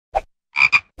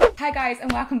Hi guys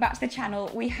and welcome back to the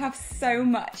channel. We have so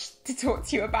much to talk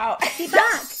to you about. She's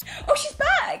back. Oh, she's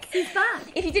back. She's back.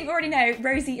 If you didn't already know,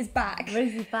 Rosie is back.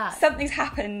 Rosie's back. Something's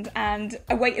happened and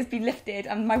a weight has been lifted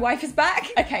and my wife is back.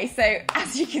 Okay, so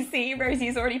as you can see, Rosie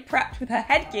is already prepped with her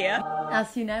headgear.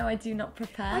 As you know, I do not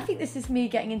prepare. I think this is me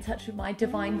getting in touch with my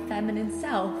divine feminine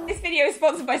self. This video is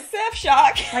sponsored by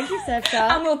Surfshark. Thank you,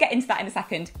 Surfshark. And we'll get into that in a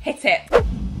second. Hit it.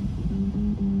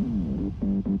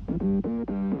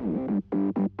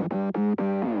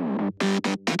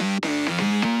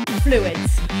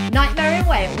 Fluids. Nightmare in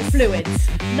Wales. Fluids.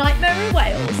 Nightmare in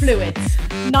Wales. Fluids.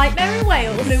 Nightmare in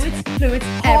Wales. Fluids. Fluids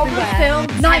everywhere.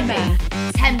 Film. Nightmare.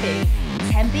 Temby.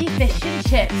 Temby fish and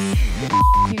chips.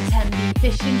 You Temby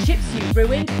fish and chips. You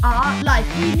ruined our life.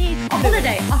 We need a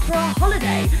holiday after our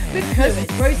holiday because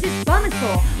Rosie's bum is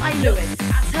sore. I looked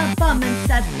at her bum and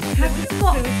said, "Have you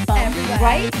got everywhere?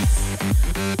 Right?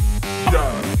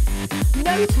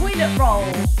 No toilet roll.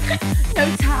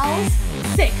 No towels.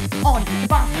 Sick on the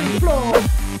bathroom floor.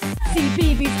 See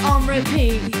BB's on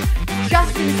repeat.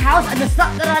 Justin's house and the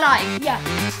stuff that I like. Yeah.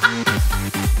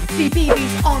 See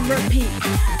BB's on repeat.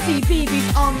 See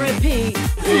BB's on repeat.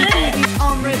 See BB's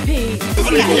on repeat.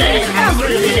 See BB's on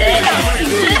repeat.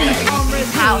 See BB's on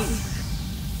repeat.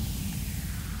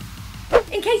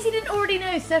 In case you didn't already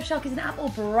know, Surfshark is an app or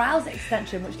browser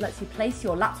extension which lets you place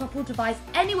your laptop or device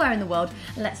anywhere in the world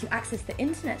and lets you access the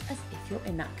internet as if you're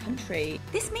in that country.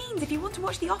 This means if you want to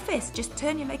watch The Office, just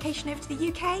turn your location over to the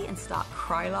UK and start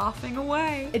cry laughing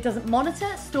away. It doesn't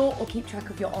monitor, store or keep track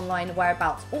of your online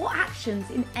whereabouts or actions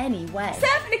in any way.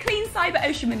 Surf in a clean cyber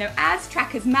ocean with no ads,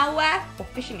 trackers, malware or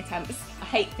phishing attempts. I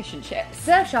hate fish and chips.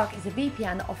 Surfshark is a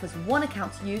VPN that offers one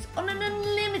account to use on an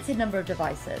unlimited number of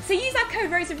devices. So use our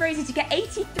code Rosie to get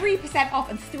 83% off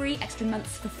and 3 extra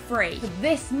months for free. For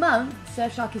this month,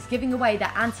 Surfshark is giving away their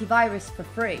antivirus for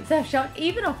free. Surfshark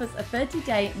even offers a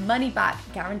 30-day money-back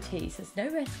guarantee, so there's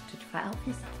no risk to try it out for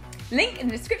yourself. Link in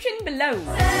the description below.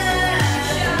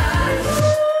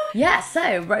 Yeah,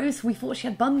 so Rose, we thought she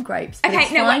had bum grapes.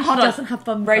 Okay, no, wait, hold on. She doesn't have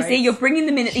bum grapes. Rosie, you're bringing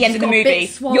them in at the end of the got a movie. bit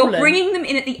swollen. You're bringing them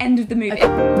in at the end of the movie.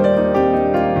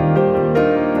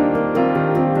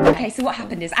 Okay, so what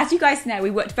happened is, as you guys know,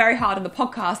 we worked very hard on the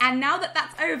podcast, and now that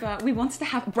that's over, we wanted to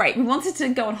have a break. We wanted to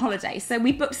go on holiday, so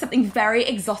we booked something very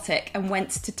exotic and went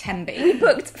to Temby. We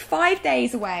booked 5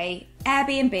 days away,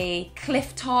 Airbnb,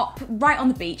 cliff top, right on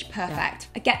the beach, perfect.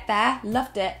 Yeah. I get there,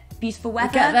 loved it. Beautiful weather.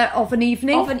 We get there of an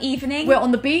evening. We're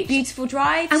on the beach. Beautiful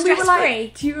drive, and we were like,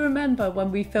 stress-free. do you remember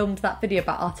when we filmed that video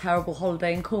about our terrible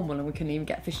holiday in Cornwall and we couldn't even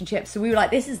get fish and chips? So we were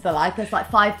like, this is the life. There's like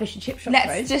 5 fish and chip shops.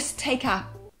 Let's just take a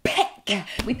pick. Yeah.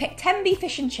 We picked Temby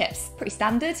fish and chips. Pretty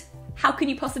standard. How can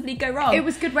you possibly go wrong? It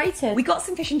was good rated. We got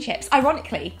some fish and chips.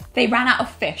 Ironically, they ran out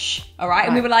of fish, all right?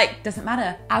 And we were like, doesn't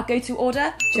matter. Our go-to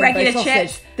order, jumbo regular sausage.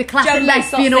 chips. The classic jumbo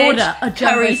lesbian sausage, order, a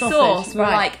jumbo curry sausage. sauce. We're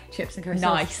like, chips and curry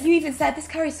nice. sauce. You even said this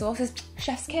curry sauce is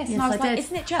chef's kiss. Yes, and I was like, did.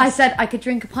 isn't it just? I said I could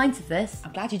drink a pint of this.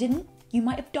 I'm glad you didn't. You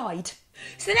might have died.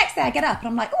 So the next day I get up and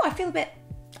I'm like, oh, I feel a bit,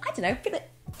 I don't know, feel a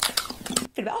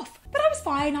bit off. But I was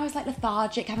fine. I was like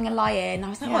lethargic, having a lie in. I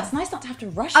was like, oh, it's nice not to have to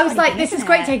rush. I was like, this is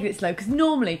great taking it slow, because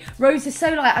normally Rose is so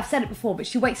like, I've said it before, but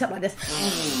she wakes up like this.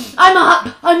 I'm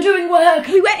up, I'm doing work.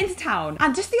 We went into town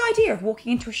and just the idea of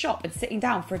walking into a shop and sitting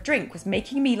down for a drink was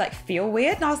making me like feel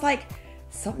weird. And I was like,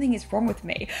 something is wrong with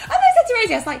me. And I said to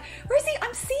Rosie, I was like, Rosie,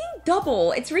 I'm seeing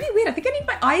double. It's really weird. I think I need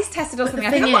my eyes tested or something.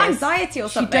 I think I've got anxiety or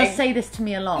something. She does say this to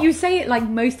me a lot. You say it like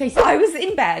most days. I was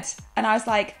in bed and I was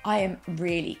like, I am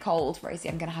really cold, Rosie.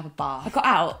 I'm going to have a bath. I got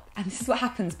out and this is what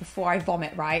happens before I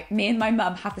vomit, right? Me and my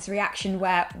mum have this reaction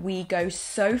where we go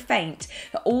so faint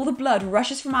that all the blood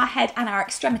rushes from our head and our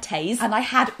extremities. And I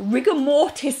had rigor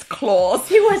mortis claws.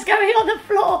 She was going on the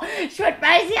floor. She went,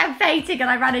 Rosie, I'm fainting. And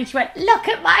I ran and she went, look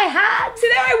at my hand. So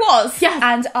there I was. Yes.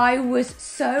 And I was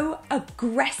so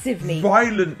aggressively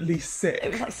violently sick.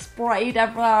 It was like sprayed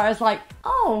everywhere. I was like,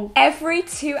 oh. Every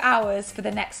 2 hours for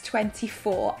the next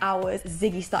 24 hours,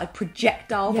 Ziggy started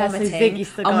projectile vomiting. So Ziggy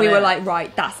still got and we it. were like,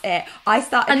 right, that's it. I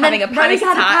started and having a panic Rose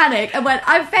attack. had a panic and went,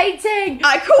 I'm fainting.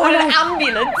 I called an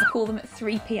ambulance. I call them at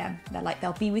 3 p.m. They're like,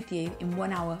 they'll be with you in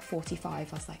 1 hour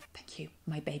 45. I was like, thank you.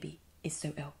 My baby is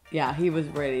so ill. Yeah, he was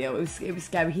really ill. It was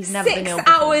scary. He's never been ill 6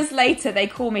 before. hours later, they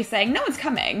call me saying, no one's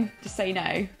coming, just so you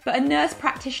know. But a nurse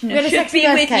practitioner should be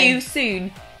with you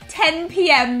soon. 10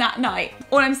 p.m. that night.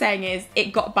 All I'm saying is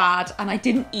it got bad and I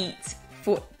didn't eat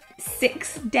for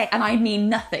 6 days. And I mean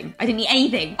nothing. I didn't eat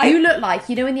anything. You look like,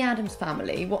 you know in the Addams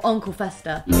Family, Uncle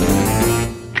Fester.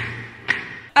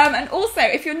 And also,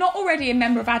 if you're not already a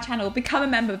member of our channel, become a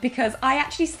member, because I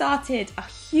actually started a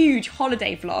huge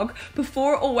holiday vlog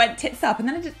before it all went tits up, and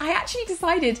then I actually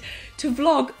decided to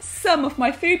vlog some of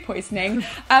my food poisoning.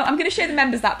 I'm going to show the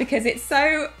members that because it's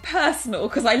so personal,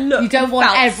 because I looked, you don't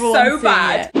want everyone so to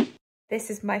bad. It. This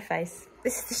is my face.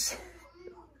 This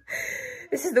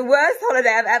is the worst holiday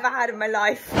I've ever had in my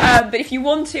life. But if you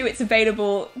want to, it's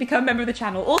available. Become a member of the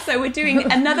channel. Also, we're doing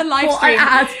another live stream.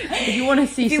 If you want to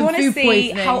see some food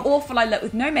poisoning, how awful I look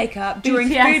with no makeup during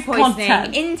food poisoning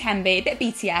content in Tenby, a bit of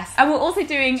BTS. And we're also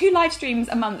doing 2 live streams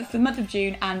a month for the month of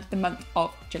June and the month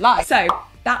of July. So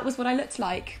that was what I looked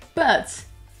like. But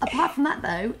apart from that,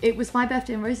 though, it was my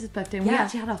birthday and Rose's birthday, and we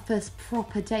actually had our first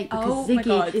proper date because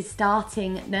Ziggy is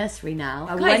starting nursery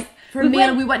now. We went for a meal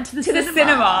and we went to the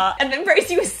cinema. And then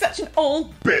Rosie was such an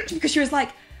old bitch because she was like,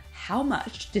 how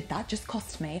much did that just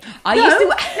cost me?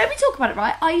 Let me talk about it,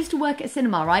 right? I used to work at a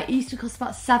cinema, right? It used to cost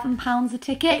about £7 a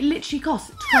ticket. It literally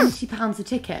cost £20 a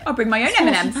ticket. I'll bring my own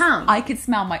M&Ms. I could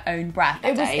smell my own breath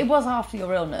that day. It was after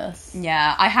your illness.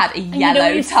 Yeah, I had a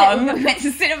yellow tongue that went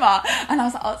to cinema, and I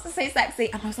was like, oh, it's so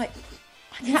sexy. And I was like,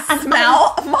 I can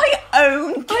smell my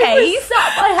own case. I was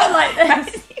sat by her like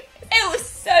this. It was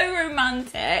so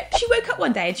romantic. She woke up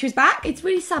one day and she was back. It's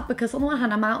really sad because on the one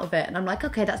hand I'm out of it and I'm like,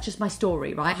 okay, that's just my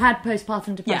story, right? I had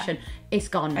postpartum depression. Yeah. It's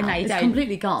gone now. It's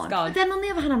completely gone. But then on the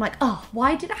other hand I'm like, oh,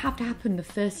 why did it have to happen the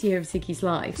first year of Ziggy's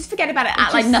life? Just forget about it.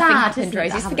 Act like nothing happened, Rosie.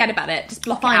 Just forget about it. Just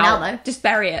block it out. Though. Just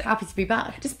bury it. Happy to be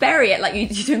back. Just bury it like you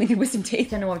do with your wisdom teeth.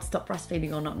 I don't know whether to stop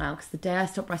breastfeeding or not now, because the day I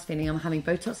stop breastfeeding I'm having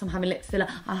Botox, I'm having lip filler,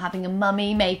 I'm having a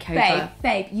mummy makeover.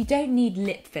 Babe, you don't need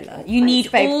lip filler. You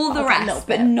need all the rest,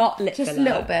 but not lip filler. Just a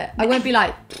little bit. I won't be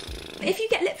like... If you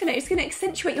get lip filler, it's going to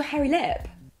accentuate your hairy lip.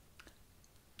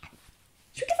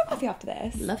 Should we get some coffee after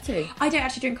this? Love to. I don't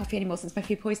actually drink coffee anymore since my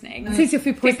food poisoning. Since your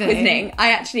food poisoning?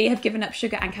 I actually have given up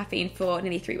sugar and caffeine for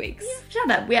nearly 3 weeks. Yeah,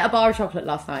 shut up. We had a bar of chocolate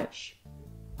last night. Shh.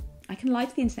 I can lie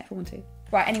to the internet if I want to.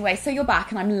 Right, anyway, so you're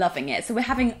back and I'm loving it. So we're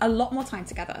having a lot more time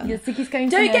together. Ziggy's going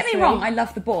to Don't get me wrong, I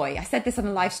love the boy. I said this on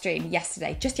the live stream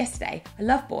yesterday, just yesterday. I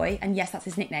love Boy, and yes, that's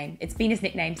his nickname. It's been his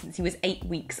nickname since he was 8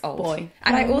 weeks old. Boy.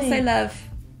 And I also love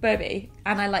Bobby,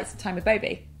 and I like some time with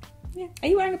Bobby. Yeah. Are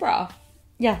you wearing a bra?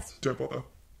 Yes. Don't bother.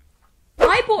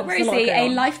 I bought Rosie a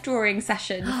life drawing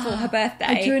session for her birthday.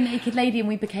 I drew a naked lady and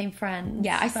we became friends.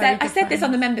 Yeah, I said this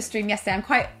on the member stream yesterday. I'm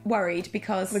quite worried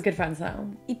because we're good friends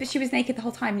now. But she was naked the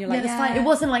whole time, and you're like, that's fine. It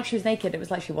wasn't like she was naked. It was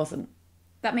like she wasn't.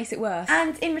 That makes it worse.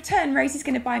 And in return, Rosie's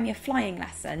going to buy me a flying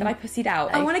lesson that I pussied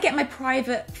out. I want to get my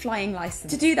private flying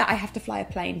license. To do that, I have to fly a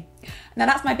plane. Now,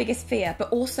 that's my biggest fear, but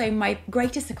also my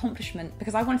greatest accomplishment,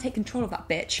 because I want to take control of that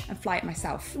bitch and fly it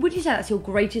myself. Would you say that's your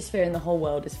greatest fear in the whole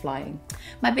world, is flying?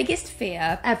 My biggest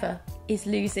fear ever is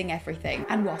losing everything.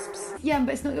 And wasps. Yeah,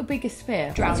 but it's not your biggest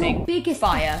fear. Drowning. Your biggest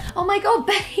fire. Oh my god,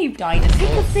 babe. Dinosaurs. Pick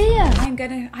a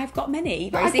fear. I've got many.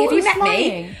 But Rosie, have you met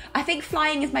flying. me? I think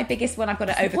flying is my biggest one I've got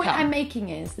to overcome. The point I'm making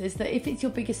is that if it's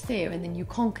your biggest fear and then you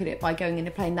conquered it by going in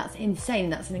a plane, that's insane.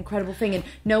 That's an incredible thing, and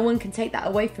no one can take that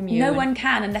away from you. No one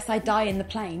can unless I die in the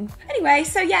plane. Anyway,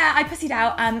 so yeah, I pussied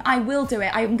out. I will do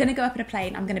it. I'm gonna go up in a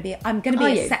plane. I'm gonna be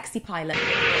a sexy pilot.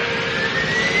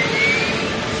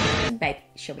 Babe,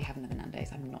 shall we have another Nando's?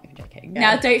 I'm not even joking. No.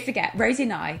 Now, don't forget, Rosie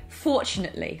and I,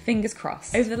 fortunately, fingers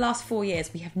crossed, over the last 4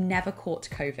 years, we have never caught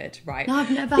COVID, right? No,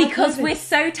 I've never Because we're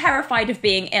so terrified of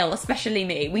being ill, especially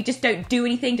me. We just don't do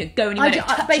anything, don't go anywhere, don't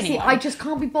touch anyone. I just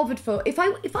can't be bothered for... If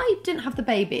I didn't have the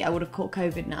baby, I would have caught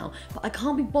COVID now. But I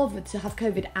can't be bothered to have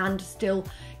COVID and still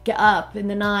get up in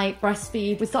the night,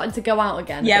 breastfeed. We're starting to go out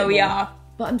again. Yeah, we are.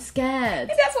 But I'm scared.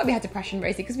 Maybe that's why we had depression,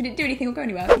 Rosie, because we didn't do anything or go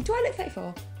anywhere. Do I look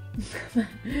 34?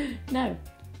 No.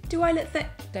 Do I look thick?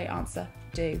 Don't answer.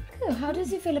 Do. Cool. How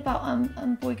does it feel about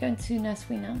Boy going to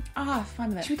nursery now? Fine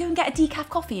with it. Should we go and get a decaf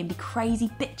coffee and be crazy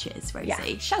bitches, Rosie?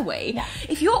 Yeah. Shall we? Yeah.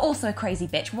 If you're also a crazy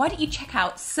bitch, why don't you check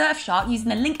out Surfshark using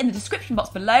the link in the description box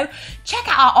below. Check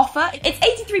out our offer. It's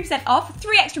 83% off,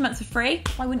 3 extra months for free.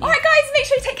 Why wouldn't you? Alright guys, make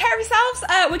sure you take care of yourselves.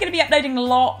 We're going to be uploading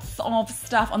lots of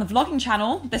stuff on the vlogging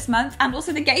channel this month and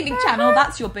also the gaming channel.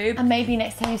 That's your boob. And maybe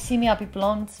next time you see me, I'll be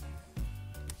blonde.